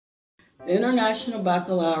The International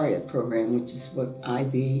Baccalaureate program, which is what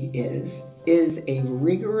IB is a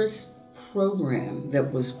rigorous program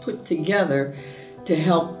that was put together to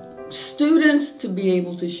help students to be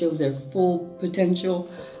able to show their full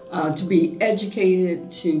potential, to be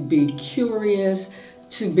educated, to be curious,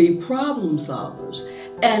 to be problem solvers,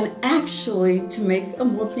 and actually to make a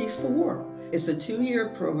more peaceful world. It's a 2-year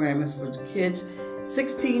program. It's for kids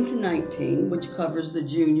 16 to 19, which covers the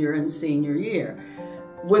junior and senior year.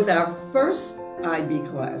 With our first IB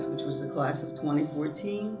class, which was the class of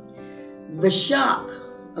 2014, the shock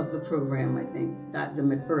of the program, I think, got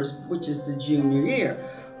them at first, which is the junior year.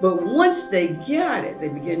 But once they got it, they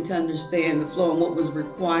began to understand the flow and what was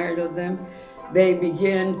required of them. They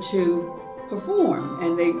began to perform,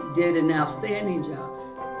 and they did an outstanding job.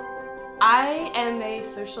 I am a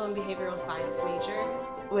social and behavioral science major,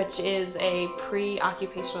 which is a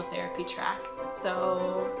pre-occupational therapy track.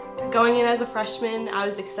 So going in as a freshman, I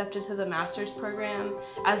was accepted to the master's program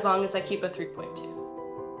as long as I keep a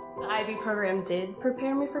 3.2. The IB program did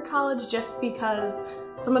prepare me for college just because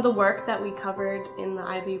some of the work that we covered in the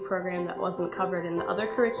IB program that wasn't covered in the other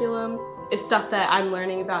curriculum is stuff that I'm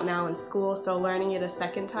learning about now in school, so learning it a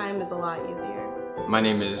second time is a lot easier. My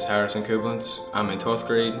name is Harrison Koblenz. I'm in 12th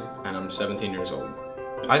grade and I'm 17 years old.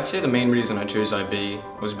 I'd say the main reason I chose IB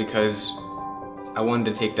was because I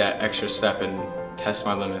wanted to take that extra step and test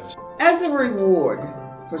my limits. As a reward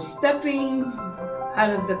for stepping out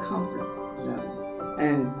of the comfort zone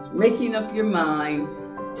and making up your mind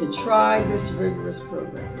to try this rigorous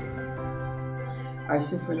program, our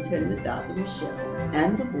superintendent, Dr. Michelle,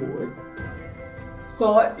 and the board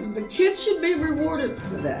thought the kids should be rewarded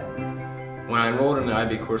for that. When I enrolled in the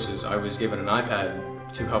IB courses, I was given an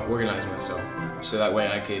iPad to help organize myself, so that way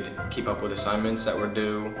I could keep up with assignments that were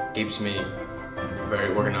due. It keeps me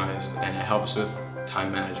very organized, and it helps with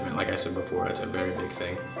time management. Like I said before, it's a very big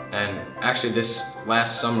thing. And actually this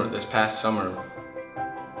past summer,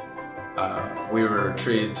 we were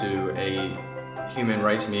treated to a human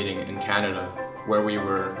rights meeting in Canada where we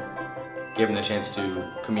were given the chance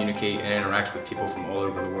to communicate and interact with people from all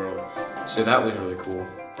over the world. So that was really cool.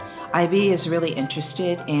 IB is really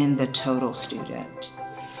interested in the total student.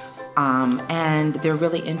 And they're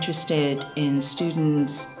really interested in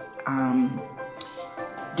students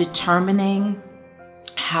determining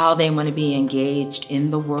how they want to be engaged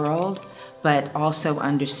in the world, but also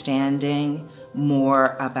understanding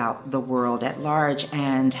more about the world at large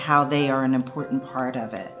and how they are an important part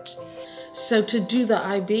of it. So to do the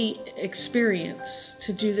IB experience,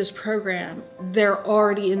 to do this program, they're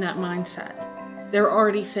already in that mindset. They're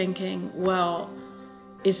already thinking, well,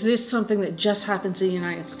 is this something that just happens in the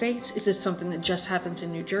United States? Is this something that just happens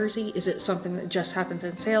in New Jersey? Is it something that just happens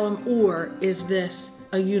in Salem? Or is this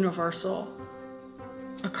a universal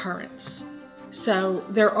occurrence? So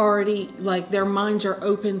they're already, like, their minds are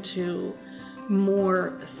open to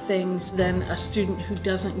more things than a student who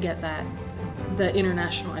doesn't get that, the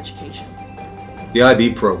international education. The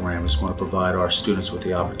IB program is going to provide our students with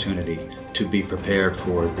the opportunity to be prepared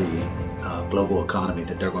for the global economy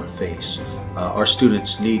that they're going to face. Our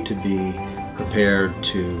students need to be prepared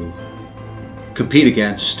to compete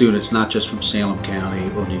against students not just from Salem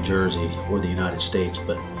County or New Jersey or the United States,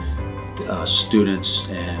 but students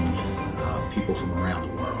and people from around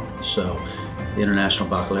the world. So the International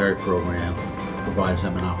Baccalaureate program provides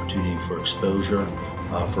them an opportunity for exposure,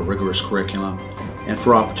 for rigorous curriculum, and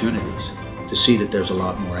for opportunities to see that there's a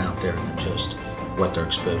lot more out there than just what they're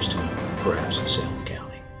exposed to, perhaps in Salem.